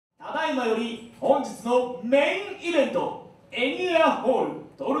今より本日のメインイベントエニアホール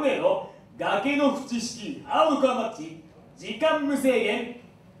トルネード崖の淵式ハードコアマッチ時間無制限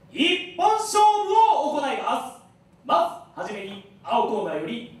一本勝負を行います。まずはじめに青コーナーよ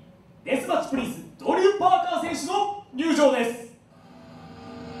りデスマッチプリンスドリュー・パーカー選手の入場です。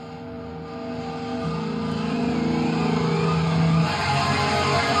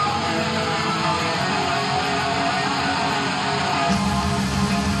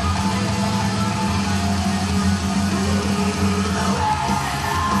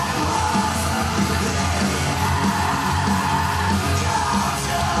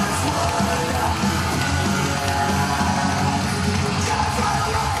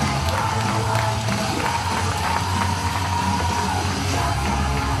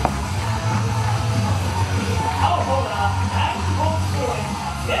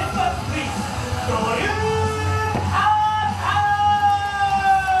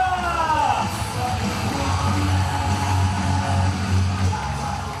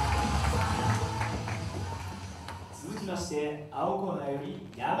青コーナーより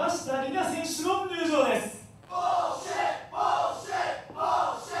山下里奈選手の入場です。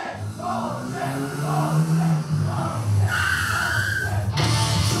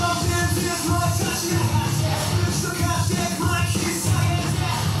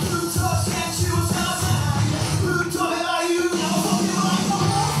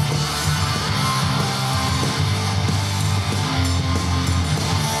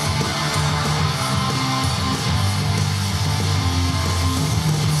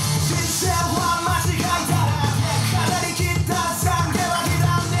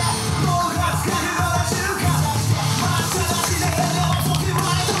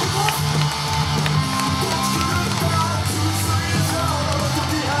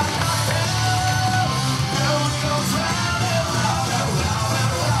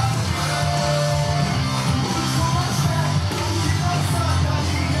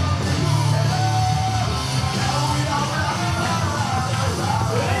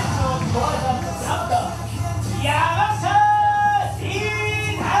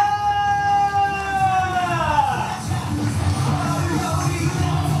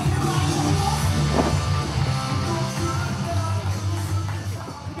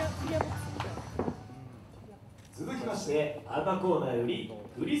続きまして赤コーナーより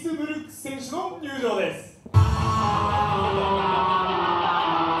クリス・ブルックス選手の入場です。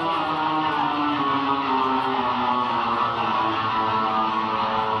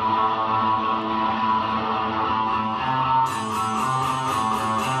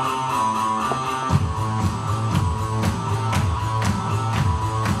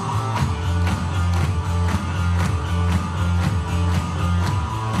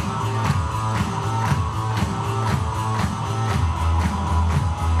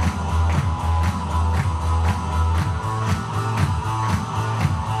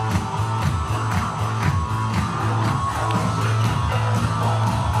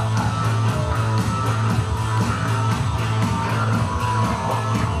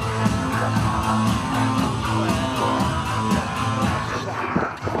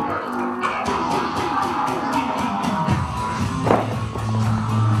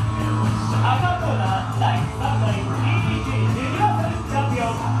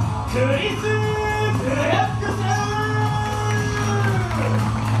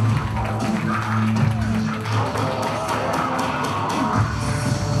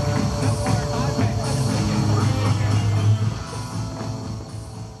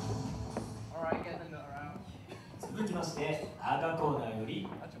続きまして赤コーナーより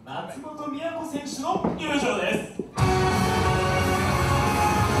松本都選手の入場です。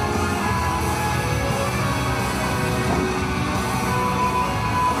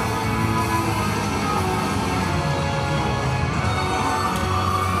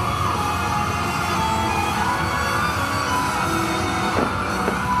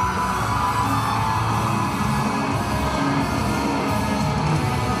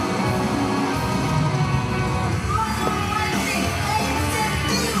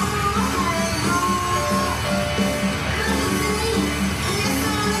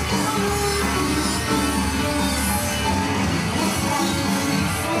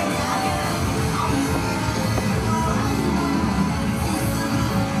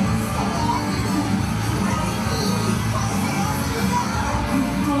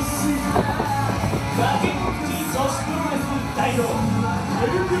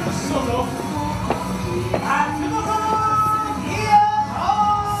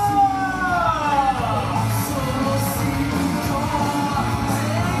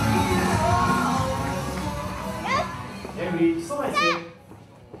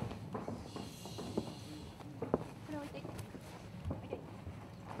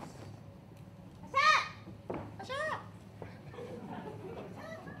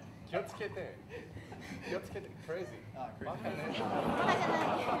けて。気をつけて。クレイジー。バカね。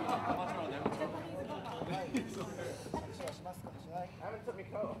Haven't took me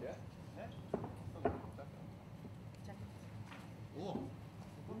cold, yeah?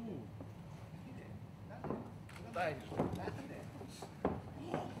 大丈夫。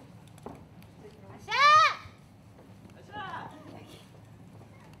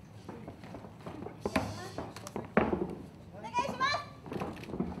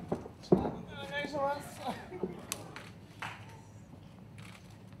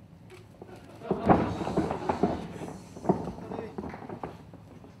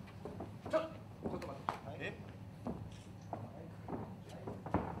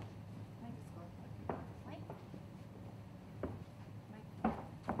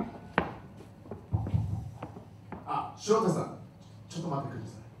翔太さん、ちょっと待ってくだ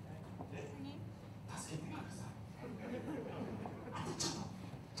さい。助けてください。あとちょっと。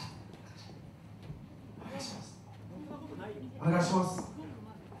お願いします。お願いします。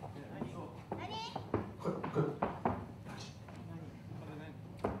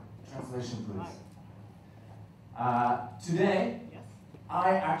Translation, please. Today,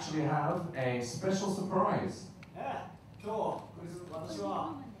 I actually have a special surprise. 今日、私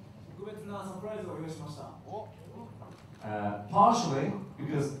は特別なサプライズを用意しました。Partially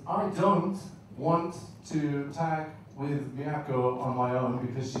because I don't want to tag with Miyako on my own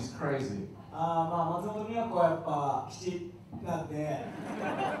because she's crazy. まあ松本美和子はやっぱ七なんで、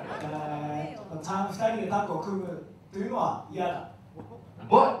2人でタッグを組むというのは嫌だ。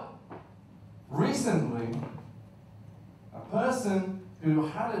But recently, a person who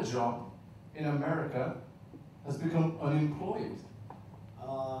had a job in America has become unemployed.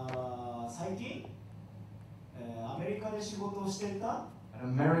 最近アメリカで仕事をしていた a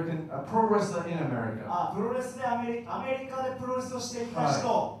pro wrestler in America. プロレスでアメリカでプロレスをしていた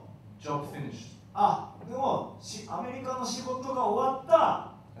人、job finished. でもアメリカの仕事が終わっ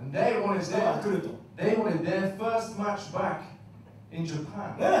た and they wanted 人が来ると。They wanted their first match back in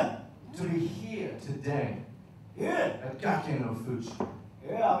Japan to be here today at Gake no Fuchi.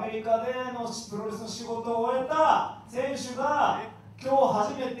 アメリカでのプロレスの仕事を終えた選手が今日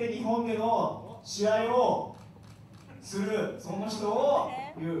初めて日本での試合をする、その人を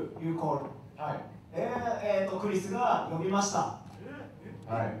You call。クリスが呼びました。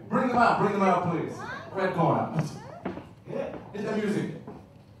Bring them out, please. Red corner. Hit the music.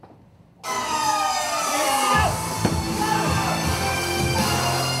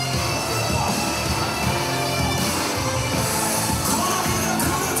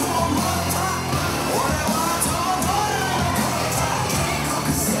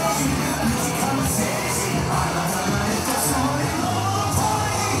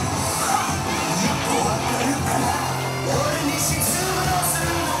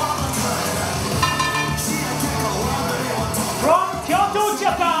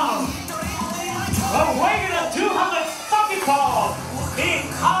 Weighing at 230 pounds, the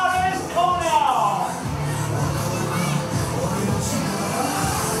hardest owner.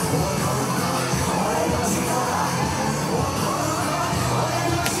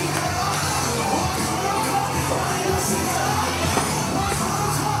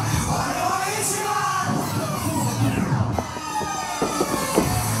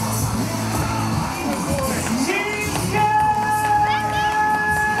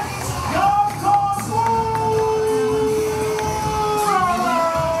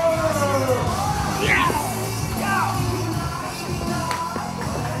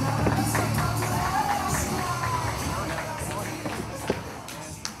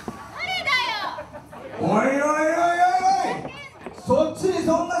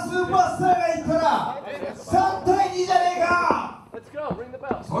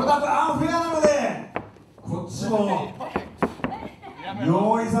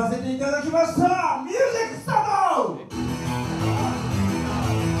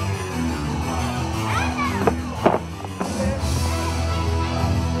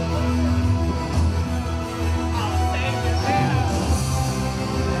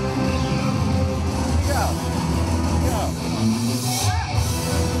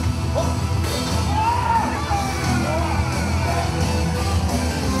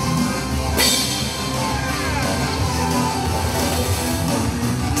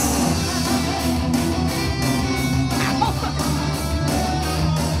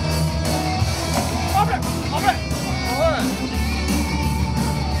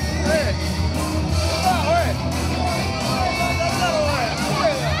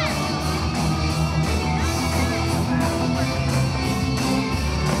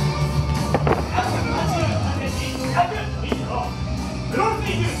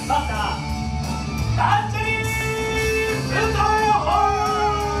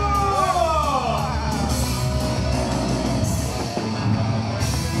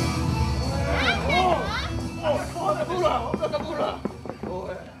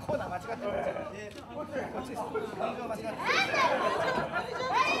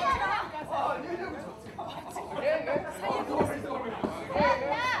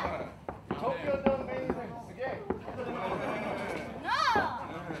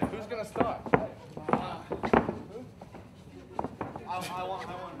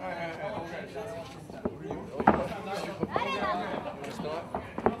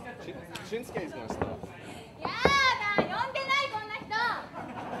 Shinsuke's gonna start. やだ、呼んでないこんな人。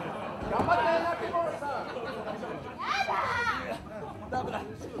頑張ってナカムラさん。やだ。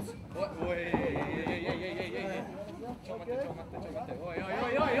おい、ちょ待って。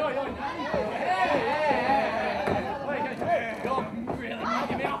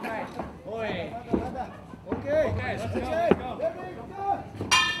おい。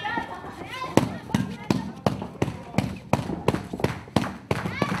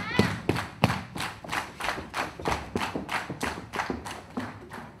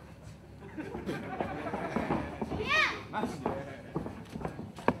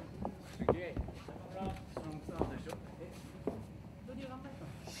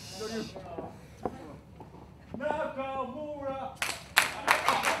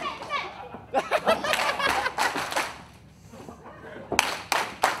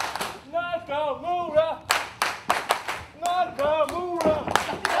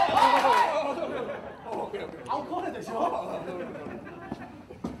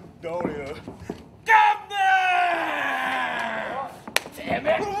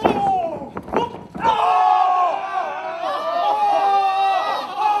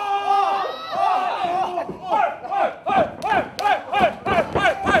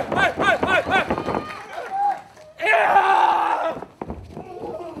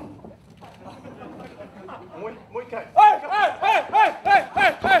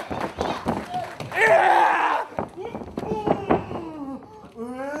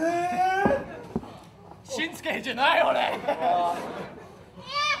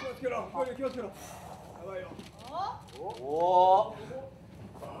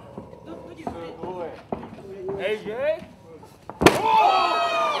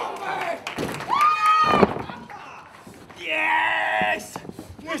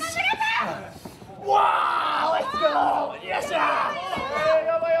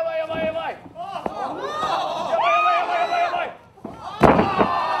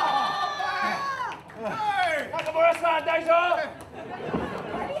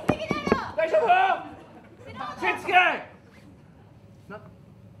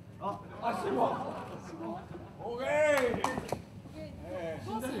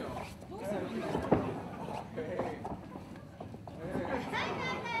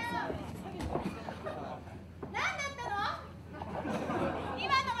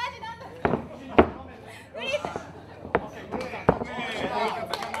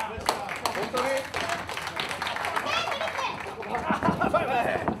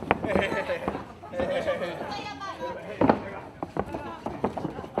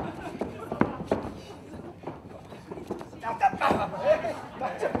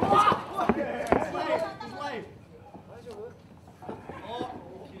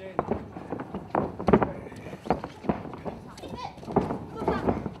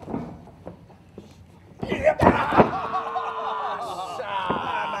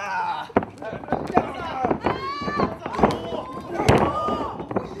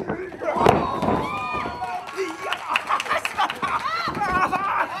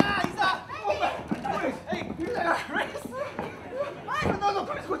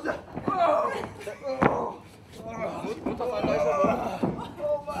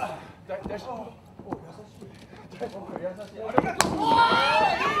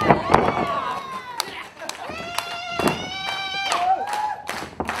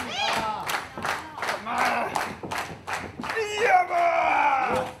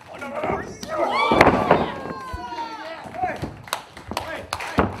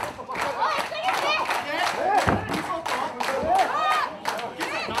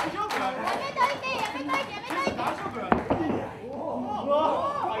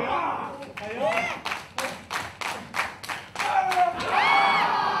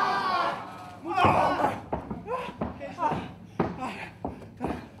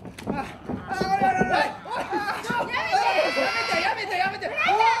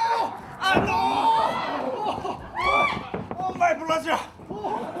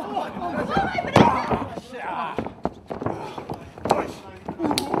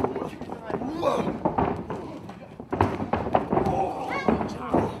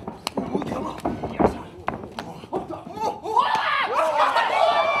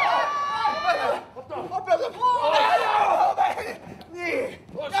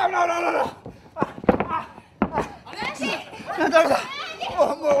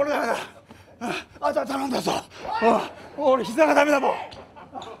俺膝がダメだもん。大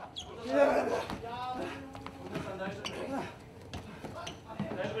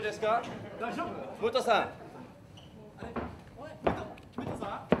丈夫ですか？大丈夫？武藤さん。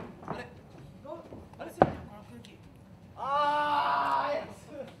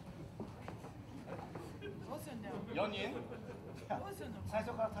最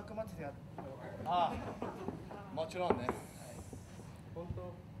初からタッグマッチでやっああ、もちろんね。本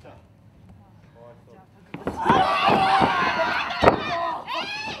当じゃあ。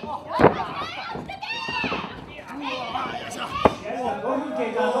5分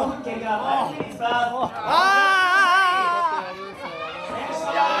経過、5分経過、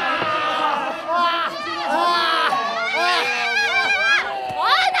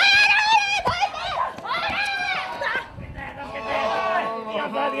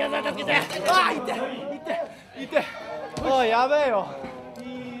おい、やべえよ。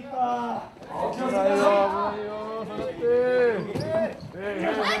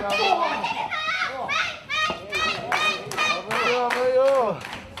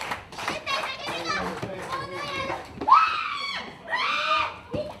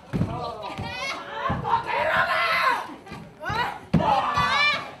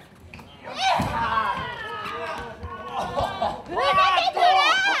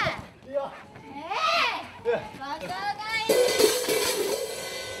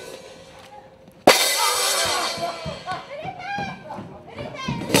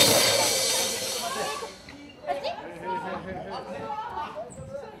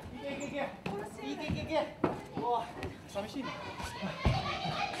寂しいね。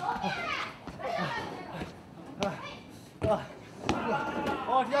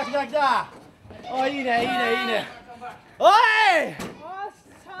お、来た来た来た。お、いいねいいねいいね。おい。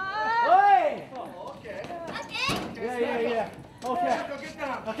おい。いやいやいや。オッケー。オ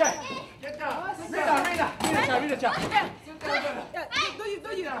ッケー。リーダーちゃん。嘘、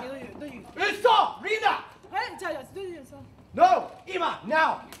リーダー。No! 今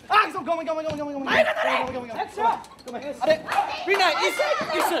Now! あ、そう、ごめん。前が誰？ごめん。あれ、みんな、椅子って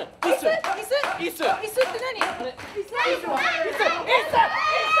何？椅子。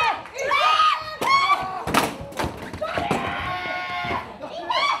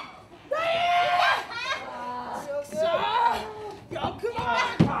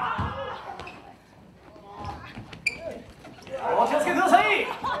お気をつけください。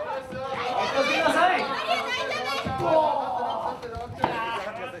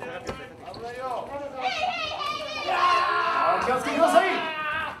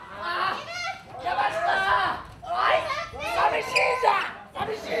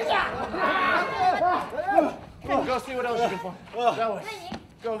Go see what else you can find. That way.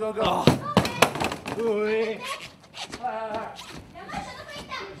 Go.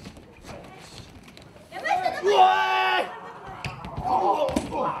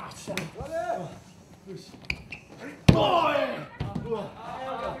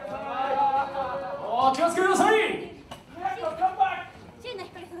お気をつけください。シーナ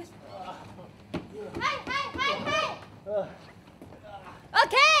光探して。はい。オッ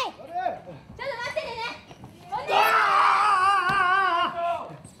ケー。ちょっと待っててね。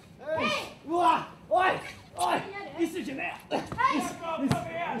うわ、おい、椅子じゃねえ。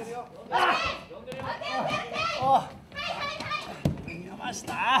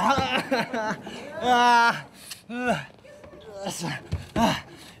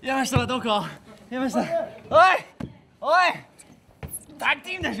山下はどこ？山下。おい。タッグ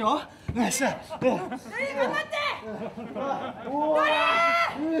チームでしょ？山下。頑張っ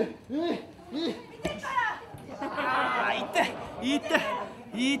て。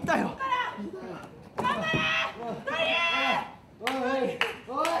いったよ。お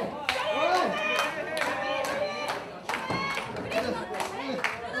い。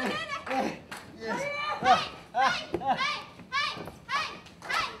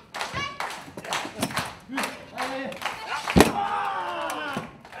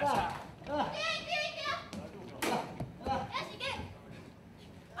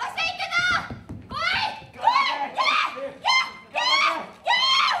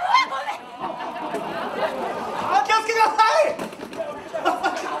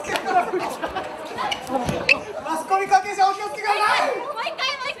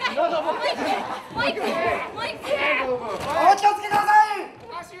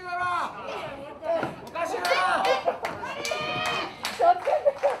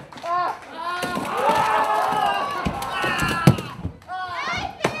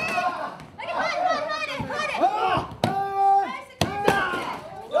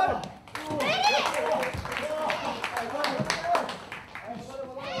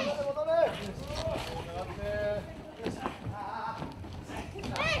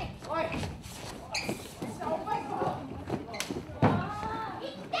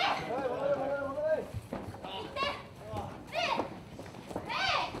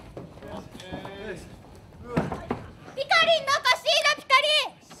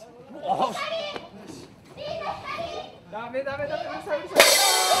ダメ。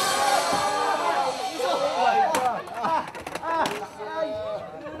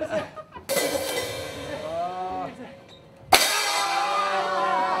試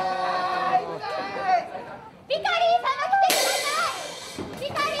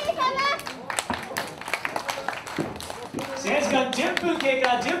合時間10分経過、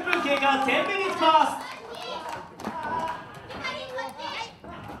10分経過、10 minutes pass。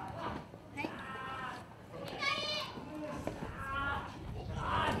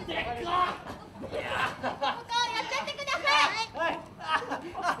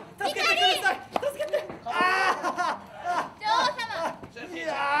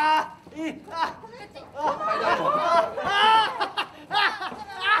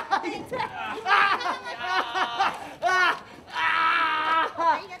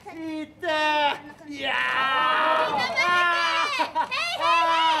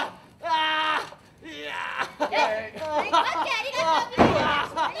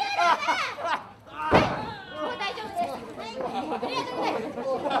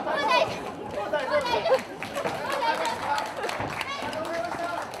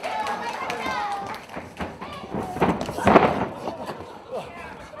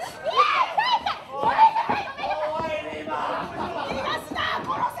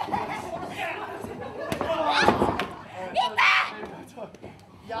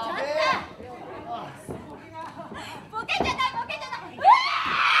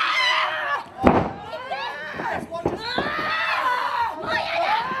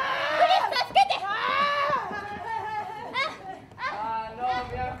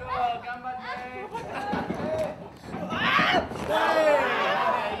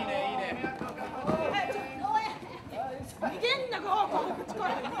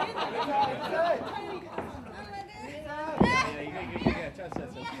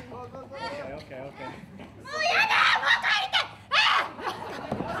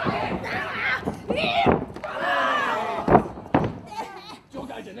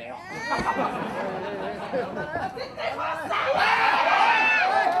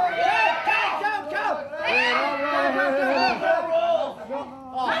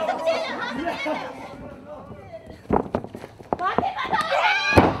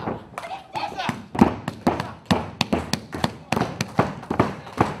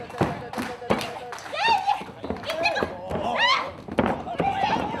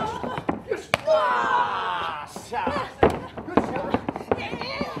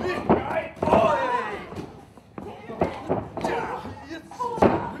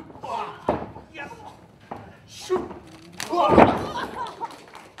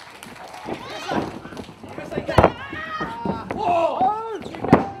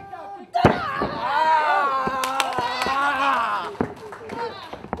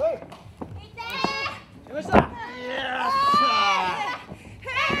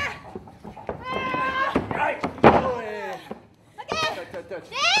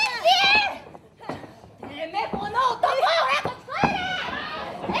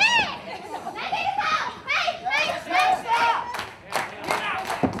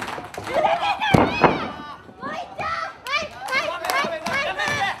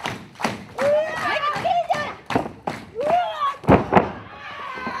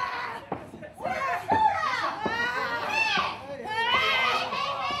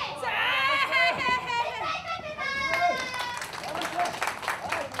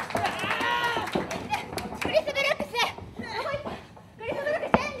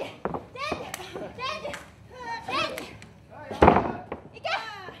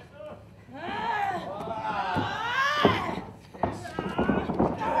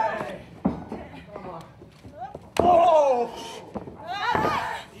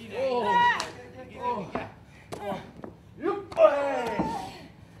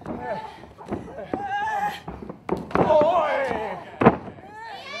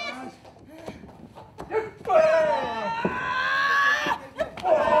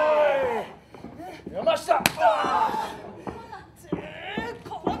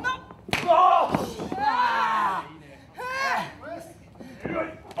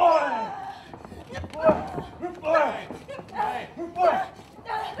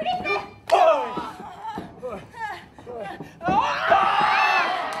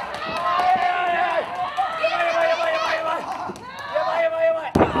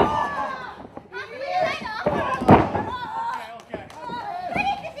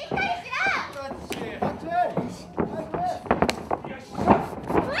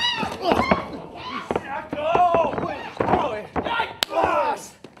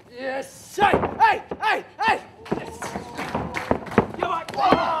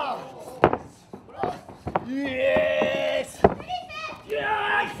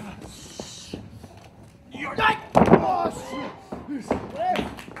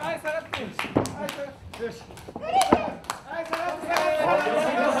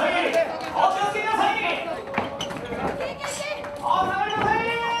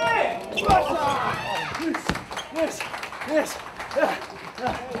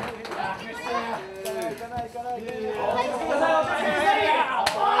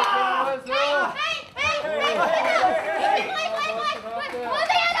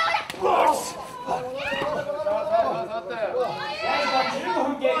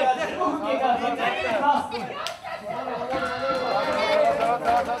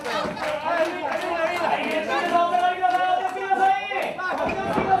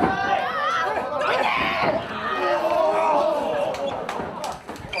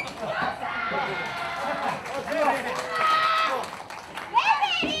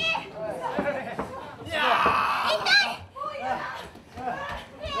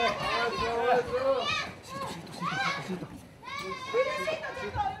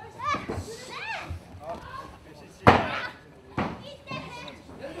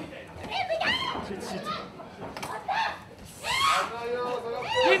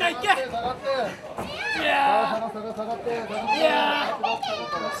リーナ行け。いや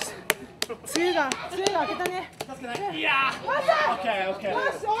次が開けたね。いやー、オッケーオッケー。よ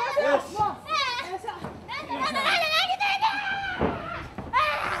し、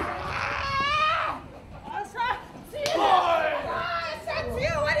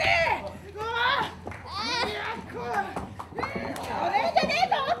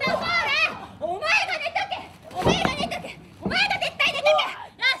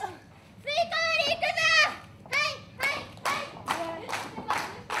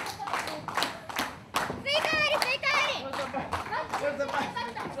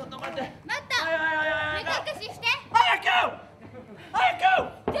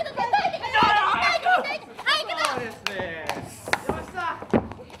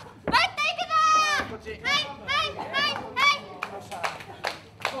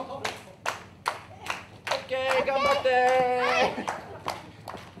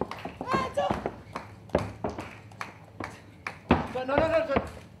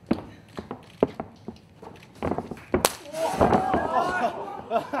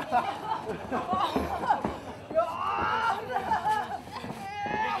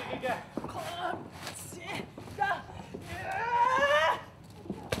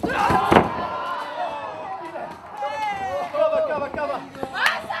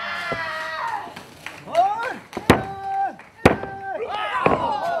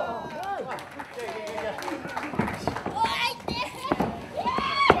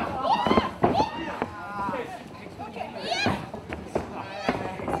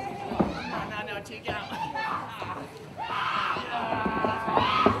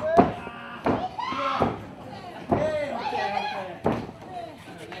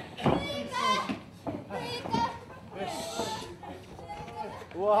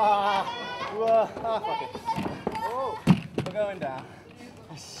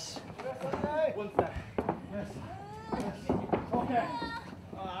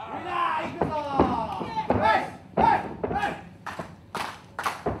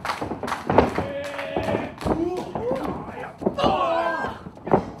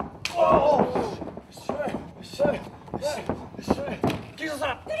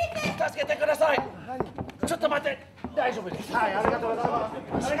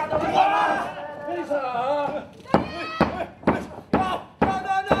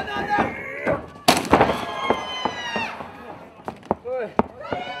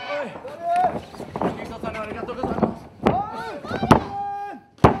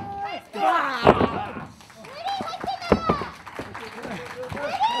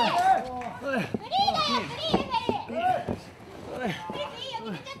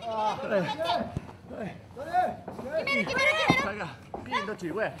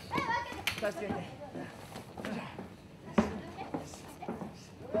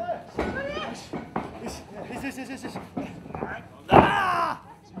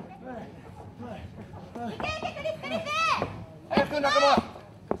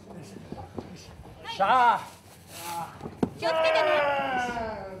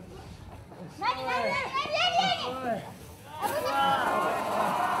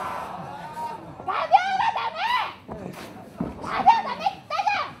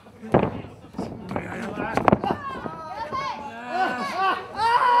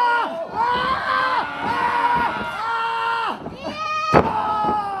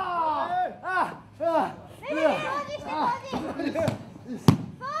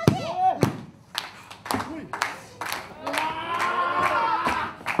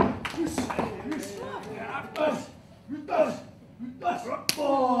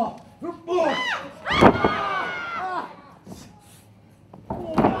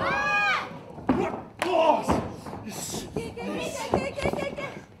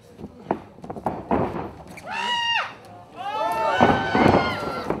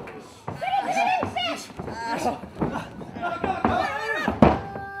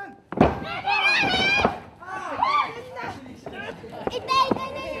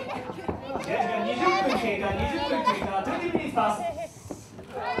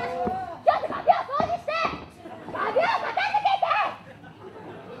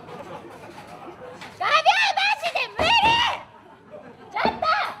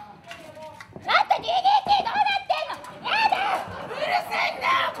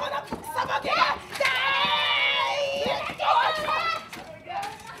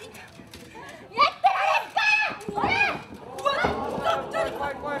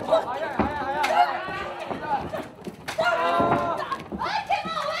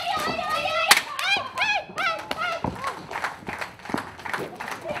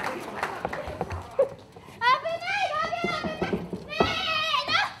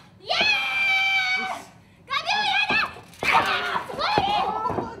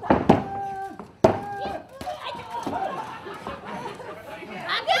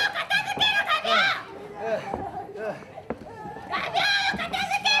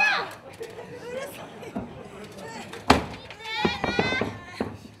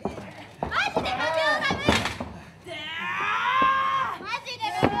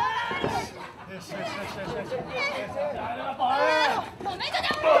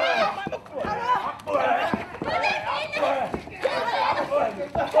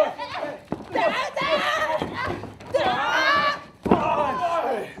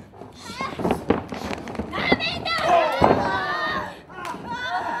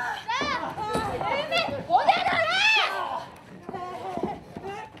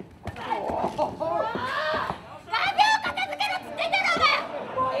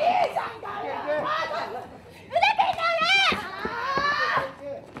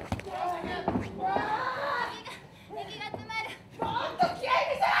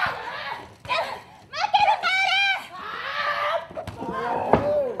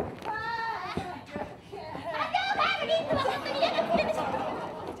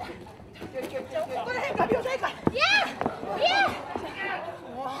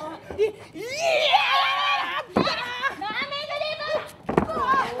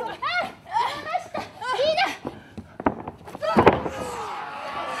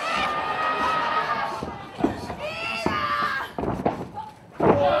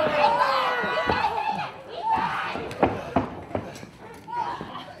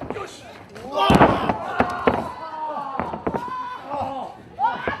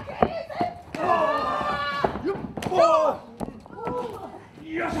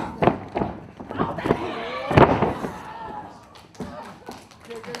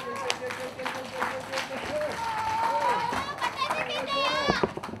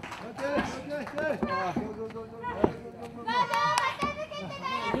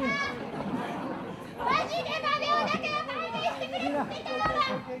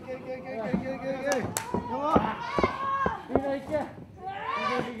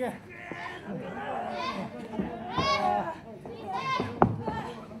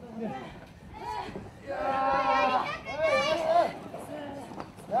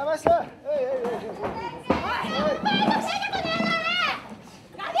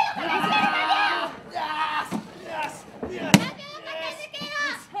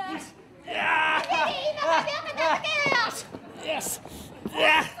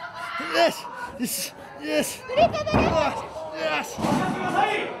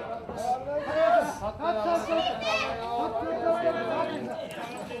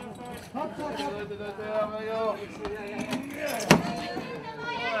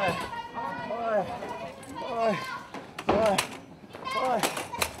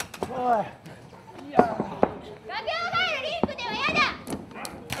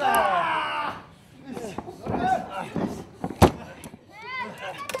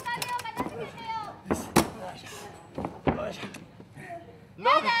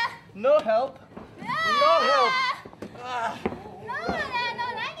No help. No help.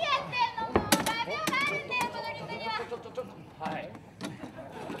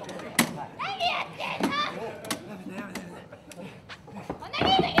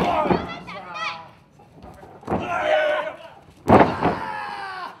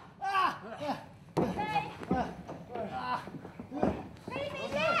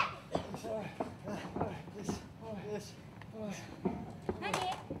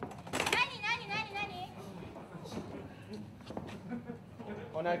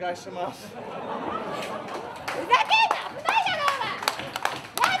 お願いします。ふざけんな、ふざいだろお前。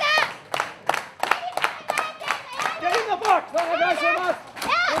やだ。Get in the box! お願いします。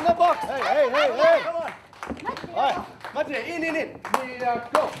In the box! Hey, hey, hey, hey! Come on! はい、待って、いいね、いいね。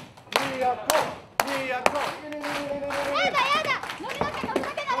Miyako! Miyako! Miyako! やだ、やだ。乗るだけなら。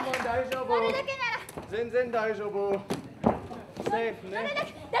大丈夫。乗るだけなら。全然大丈夫。セーフね。乗るだけ。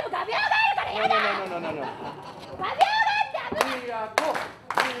でも画鋲があるからやだ。No. 画鋲があって危ない。Miyako!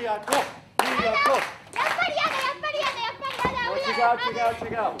 Miyako! やっぱりやだ、やっぱりやだ、やっぱりやだ、危ない。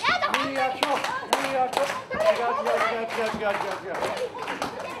違う。やだ。Miyako! Miyako! 違う。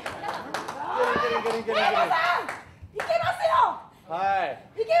Get in. いけますよ。はい。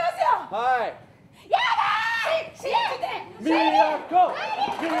いけますよ。はい。やだー。信じて。Miyako!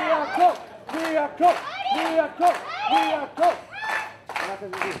 Miyako! Miyako! Miyako! Miyako! オッ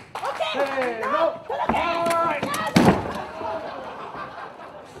ケー。せーの。はい。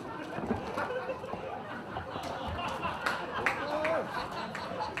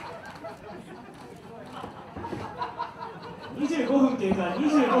25分経過、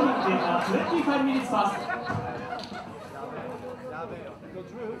25分経過、25 minutes past。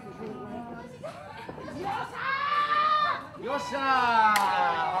よっしゃ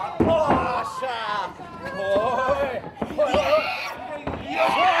ー。おーっしゃー。おい。オッケー。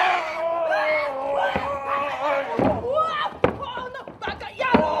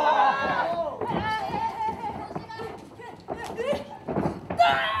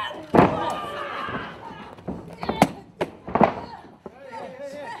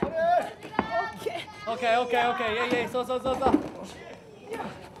そう。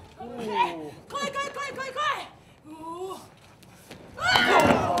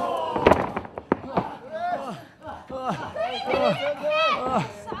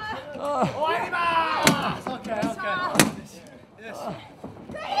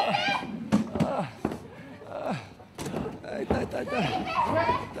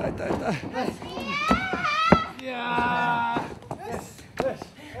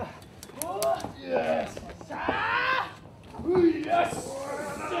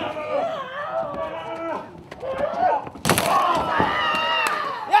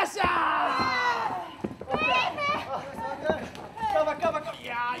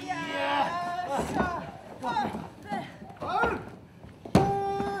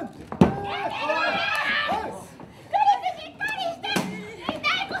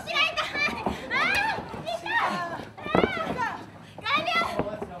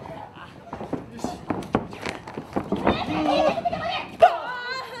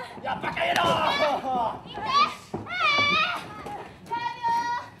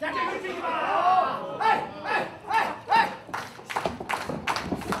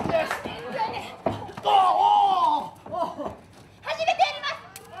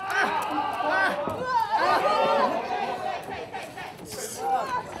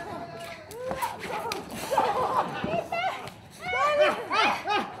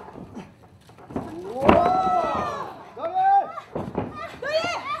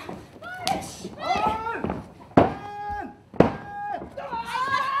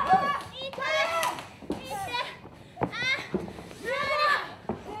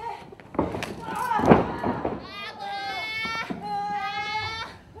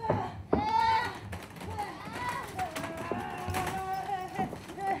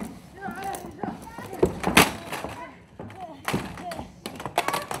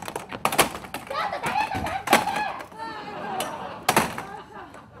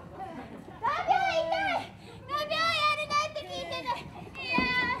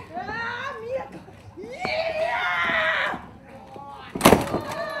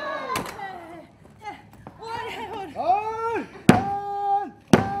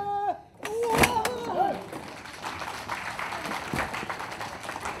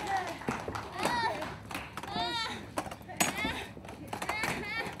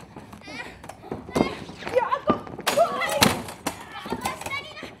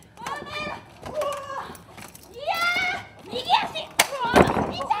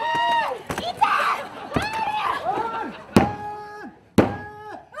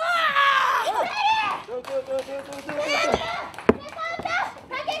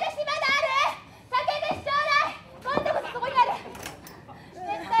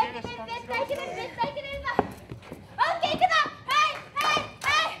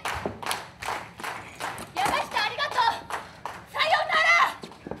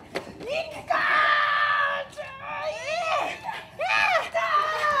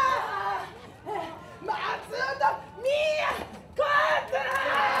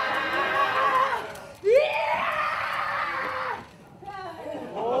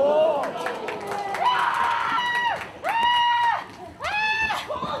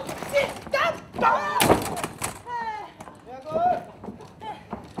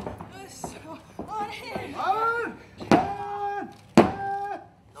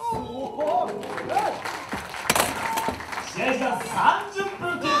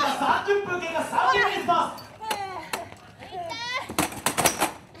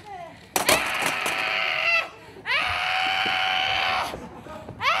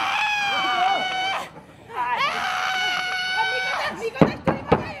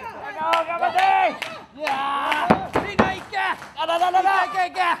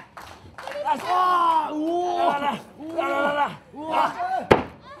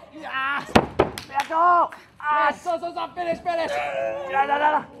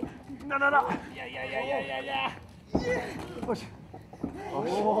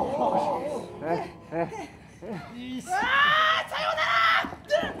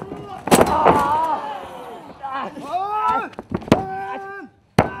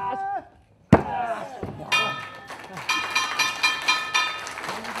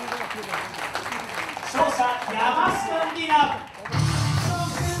勝者山下リナ。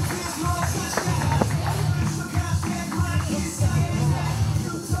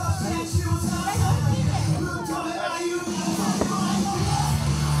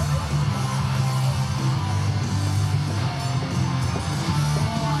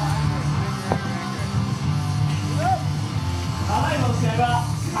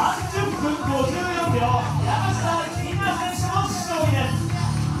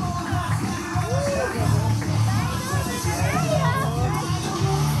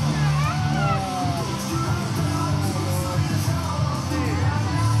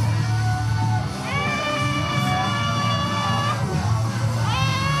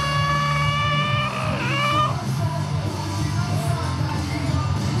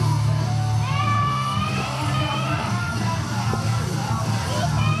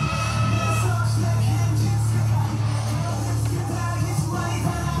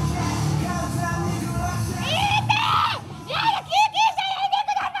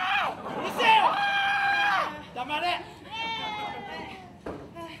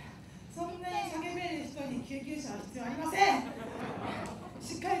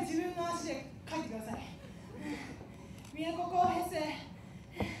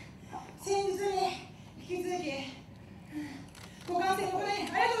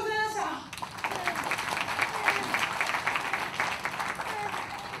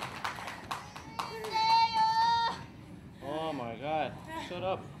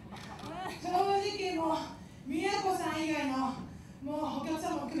正直もうMiyakoさん以外のもうお客さ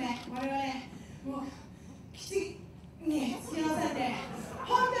んも含め我々もう基地につき合わされて本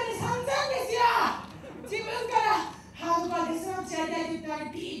当に散々ですよ。自分からハードコアデスマッチやりたいって言った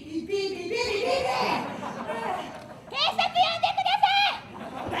らピーピーピーピーピーピーピー警察呼んでください。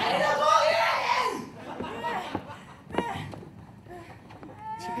誰の防御やねん。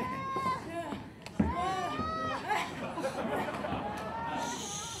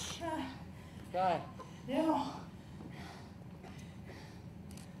でも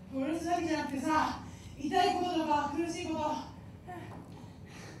プロレスだけじゃなくてさ、痛いこととか苦しいこと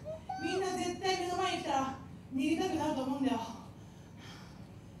みんな絶対目の前に来たら逃げたくなると思うんだよ。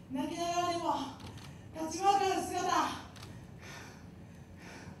泣きながらでも立ち回る姿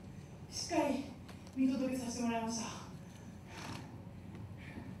しっかり見届けさせてもらいました。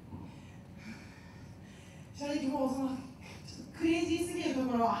正直もうそのちょっとクレイジーすぎると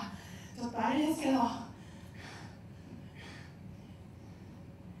ころはちょっとあれですけど、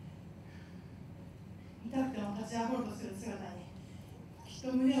痛くても立ち上がろうとする姿にきっ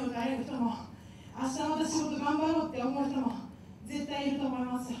と胸を打たれる人も明日また仕事頑張ろうって思う人も絶対いると思い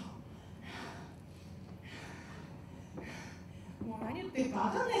ますよ。もう何言ってる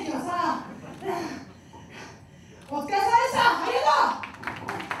か分かんないけどさ、お疲れ様でした。ありがとう。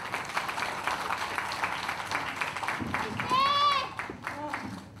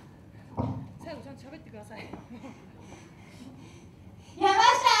最後ちゃんと喋ってください。山下ありが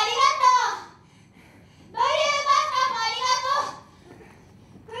とう。ドリューバンもありがとう。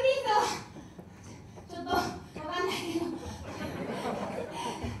クリスはちょっとわかんないけど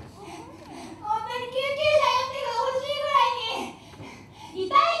本当に救急車呼んでほしいぐらいに痛いん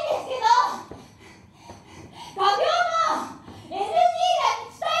ですけど、画鋲も NG だって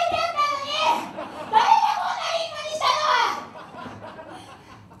伝えてあったのに誰がこんなリングにしたのは。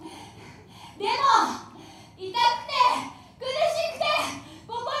でも痛くて苦しくて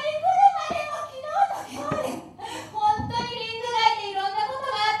ここに来るまでも昨日と今日で本当にリング外でいろんなこと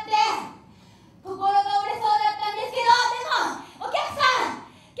があって心が折れそうだったんですけど、でもお客さん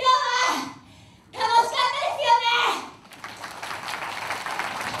今日は楽しかったですよね。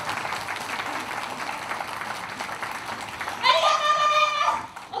ありがとうございます。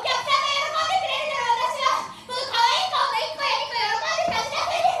お客さんが喜んでくれるなら私はこの可愛い顔の1個や2個喜んで差し出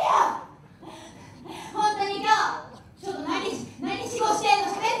せですよ。本当に今日ちょっと何死後してんの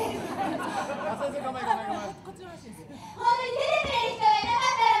喋ってる。こっちの話ですよ。本当に出てくれる人がいなか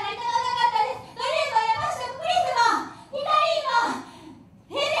ったら成り立たなかったです。ドリューも山下もクリスもヒカリンも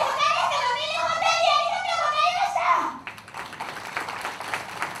平成他の人もみんな本当にありがとうございました。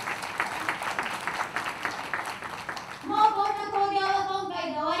もうこんな興行は今回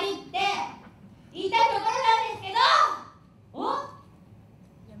で終わりって言いたいところなんですけど、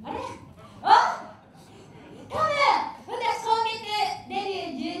あれ多分私今月デ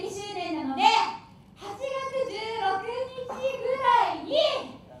ビュー12周年なので8月16日ぐらいに、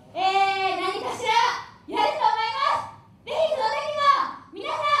何かしらやると思います。ぜひその時も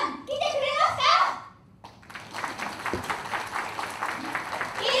皆さん来てくれますか？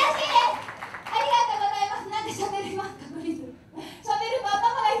いいらしいです。ありがとうございます。なんで喋りますか？クリス。喋ると頭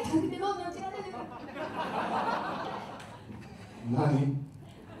が痛くてどんどん血が出てくる。何？なんか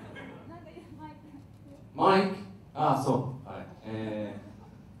マイク？あ、そう。はい。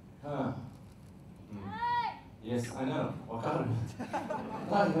Yes, I know. わかる。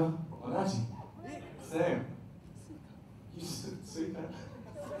何よ？同じ。Same. スイカ。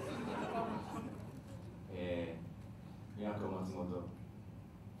Miyako松本。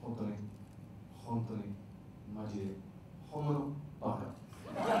本当にマジで本物バカ。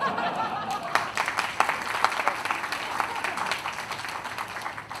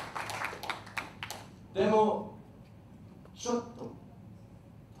でもちょっと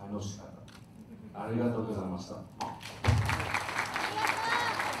楽しかった。ありがとうございました。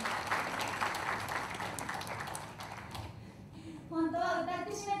本当は歌っ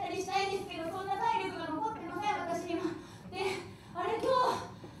て締めたりしたいんですけど、そんな体力が残ってません、私には。で、あれ今日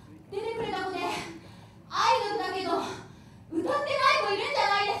出てくれた子でアイドルだけど歌ってない子いるんじ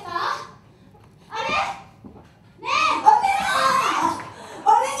ゃないですか？あれねえ、おてら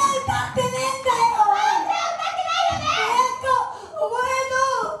俺が歌ってねえんだよ。あんた歌ってないよね。お前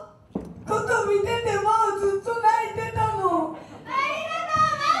のこと見ててもうずっと泣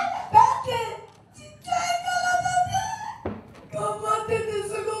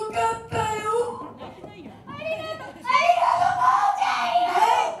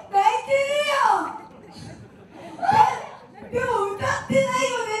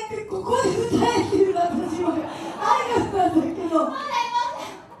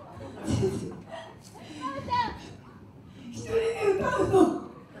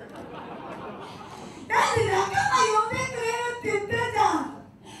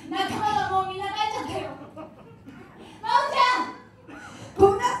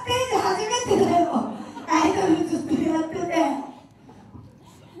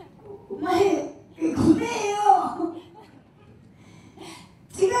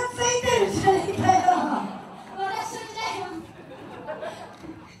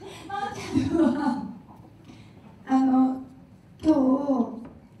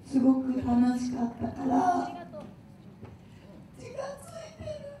すごく楽しかったから。血がついて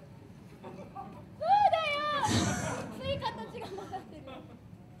る。そうだよ。つい形が混ざってる。好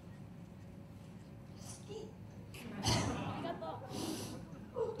き。ありがとう。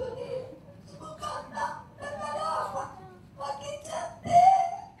本当にすごかった。だから負けちゃって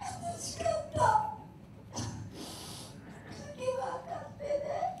悲しかった。次は勝ってね。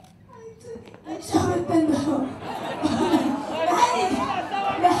あいつに何喋ってんだろう。何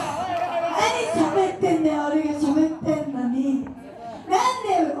喋ってんだよ。俺が喋ってんのに。なんで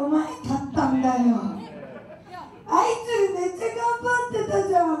お前勝ったんだよ。あいつめっちゃ頑張ってた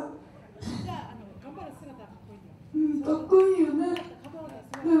じゃん。うん、かっこいいよね。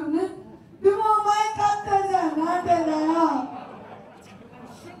だよね。でもお前勝ったじゃん。なんでだよ。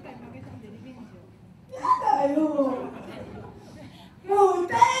やだよ。もう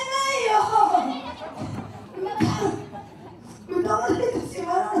歌えないよ。歌わないとしま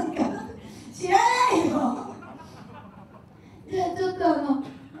らないから知らないよ。じゃあちょっと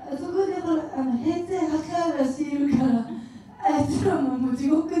そこでほら平成8回らしいるからあいつらももう地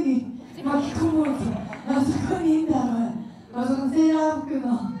獄に巻き込もうとあそこにいんだろあそこセーラー服の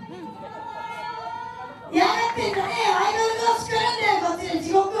やがってんじゃねえよ。アイドルが作るんだよ。こっちで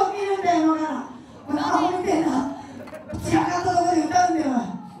地獄を見るんだよ。今からこのアホみてえな散らかったとこで歌うんだよ。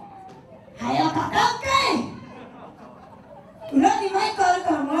はよたたんかい。裏にマイクある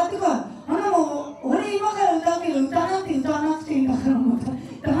からもらってこい。もう俺今から歌うけど歌なんて歌わなくていいんだからもう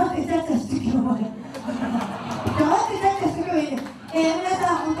黙ってチャッチャしてけよお前。黙ってチャッチャしてけばいいね。皆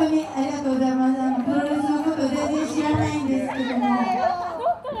さん本当にありがとうございます。プロレスのこと全然知らないんですけども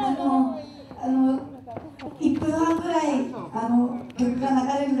1分半ぐらい曲が流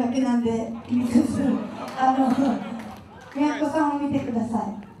れるだけなんで宮古さんを見てください。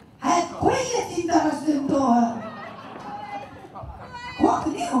早く声がちんたらしてると怖く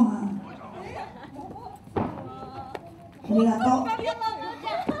ねえよお前。ありがとう。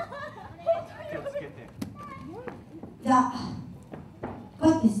じゃあこ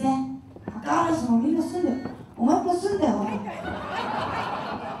うやってして赤嵐もみんな住んでる。お前も住んだよ。ア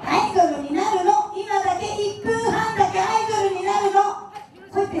イドルになるの。今だけ1分半だけアイドルになるの。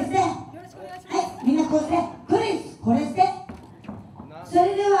こうやってしてはいみんなこうしてこれして。そ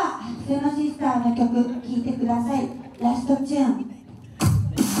れではセノシスターの曲聴いてください。ラストチューン。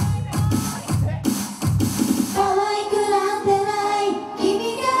可愛くなんてない君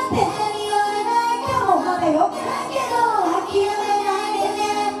が手に負えないかも。まだよくないけど諦めないでね。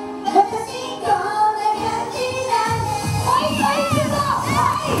私こんな感じだね。もう一回いくぞ。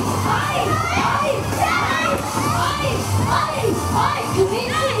首の夢。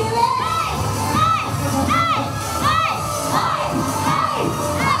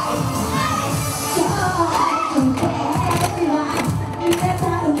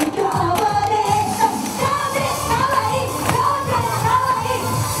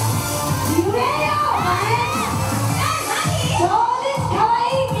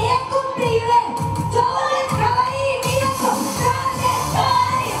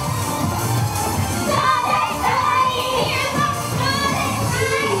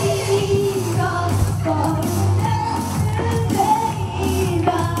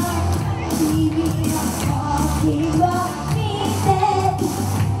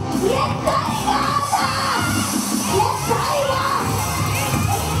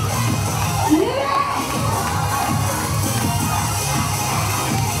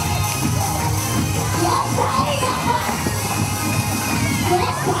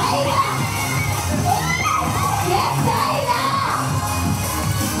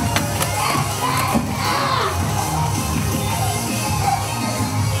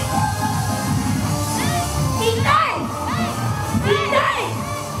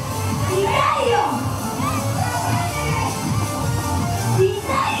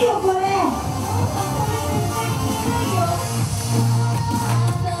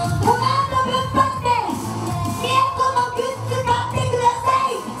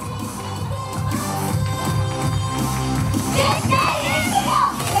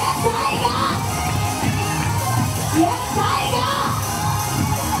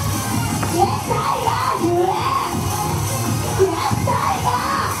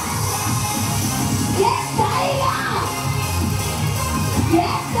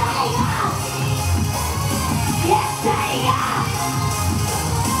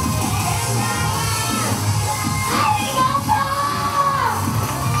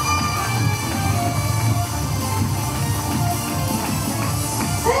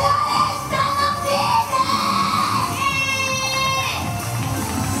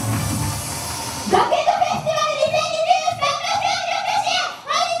ガケットフェスティバル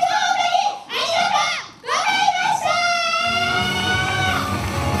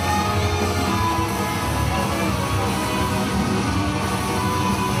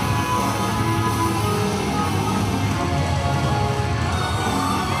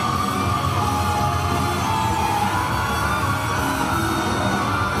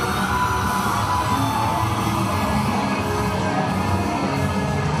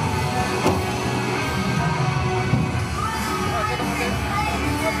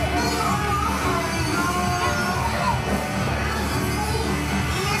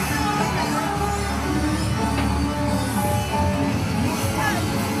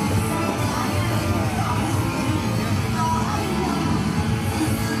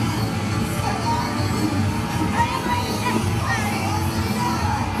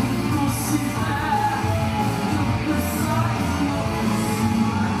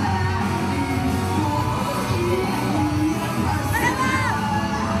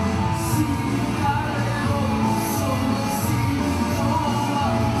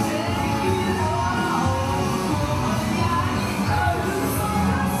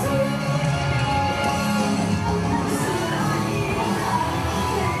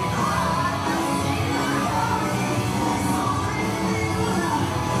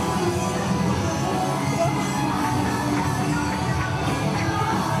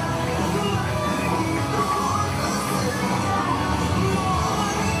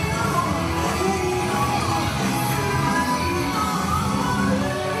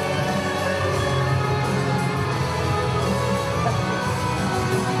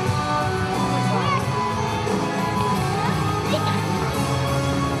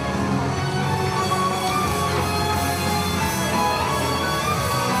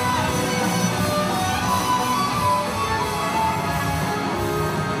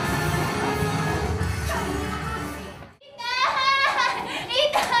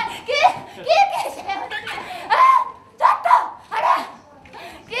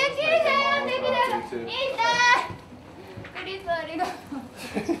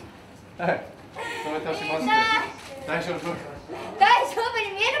はい。どういたしまして。大丈夫。大丈夫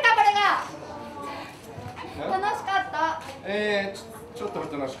に見えるかこれが。楽しかった。ちょっと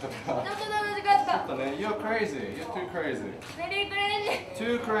楽しかった。ちょっと楽しかった。ちょっとね、You're crazy. You're too crazy. Very crazy.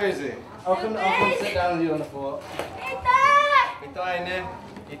 Too crazy. I'll come sit down with you on the floor. 痛いね。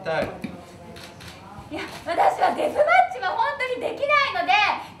痛い。いや、私はデスマッチは本当にできないので、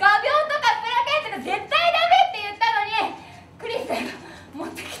画鋲とかプラケットが絶対ダメって言ったのに、クリスが持っ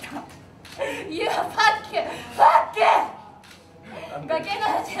てきた。You fuck you! Fuck you! 崖の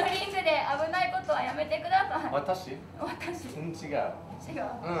端のリングで危ないことはやめてください。私？私。違う。違う。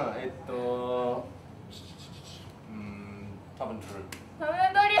多分Drew。多分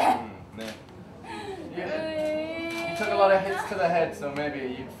通り。ね。You took a lot of hits to the head, so maybe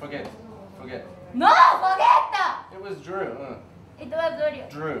you forget. No, forget! It was Drew. It was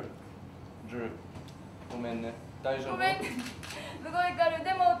Drew.ごめんね。大丈夫？ごめんね。すごい軽い。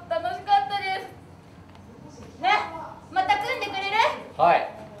でも楽しかったです。ね、また組んでくれる？はい。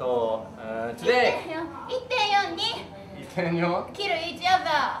Today。1.4に。1.4？キルeach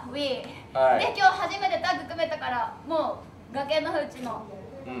other, we。はい。で、今日初めてタッグ組めたから、もう崖の淵の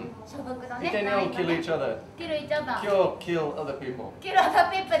所属だね。1.4 kill each other. Kill each other. Kill other people. Kill other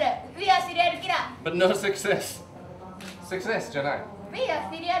people. We are serial killer. But no success. Success じゃない。We are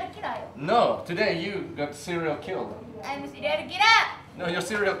serial killer よ。No, today you got serial killed. I'm serial killer. No, you're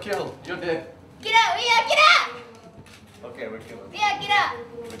serial killed. You're dead. Killer, we are killer. Okay, we're killed. We are killer.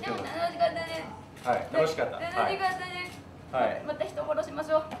 でも楽しかったです。はい、楽しかった。楽しかったです。はい。また人殺しま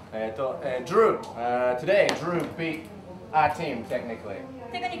しょう。Drew. Today Drew beat our team technically.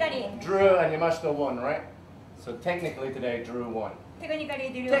 Technically. Drew and Yamashita won, right? So technically today Drew won. Technically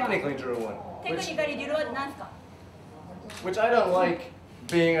Drew won. Technically Drew won. Technically Drew won なんすか? Which I don't like,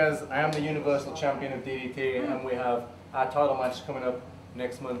 being as I am the Universal Champion of DDT and we have our title match coming up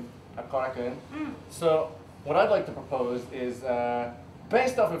next month at Korakuen. So what I'd like to propose is,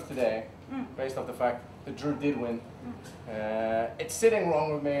 based off of today, based off the fact that Drew did win, it's sitting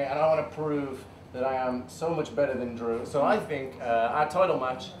wrong with me and I want to prove that I am so much better than Drew. So I think our title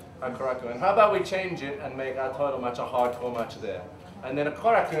match at Korakuen, how about we change it and make our title match a hardcore match there? And then at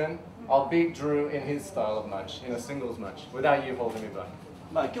Korakuen, I'll beat Drew in his style of match, in a singles match, without you holding me back.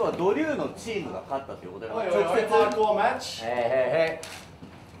 まあ今日はドリューのチームが勝ったということで、おいおいおい直接ハードコアマッチ。 Hey.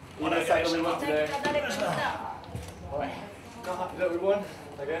 What I say we won 誰 today? か誰か来た。 Is that we won?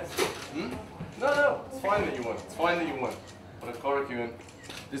 I guess. No, it's fine that you won. It's fine that you won. But at Korakuen,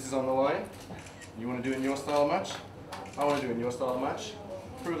 this is on the line. You want to do it in your style match? I want to do it in your style match.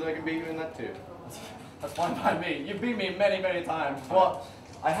 Prove that I can beat you in that too. That's fine by me. You've beat me many times. But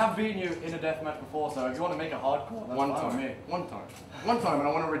I have beaten you in a death match before, so if you want to make it hardcore, that's One fine with time. me. One time, and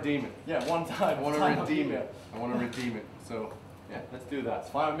I want to redeem it. Yeah, one time. I want to redeem it. I want to redeem it. So, yeah, let's do that.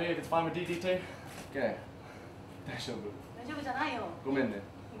 It's fine with me if it's fine with DDT. Okay. 大丈夫。大丈夫じゃないよ。ごめんね。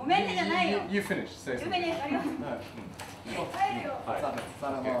ごめんねじゃないよ。 You finish. Say ゆ something. めにあります。 No. 入るよ。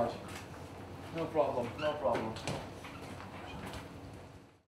Sign it large. No problem.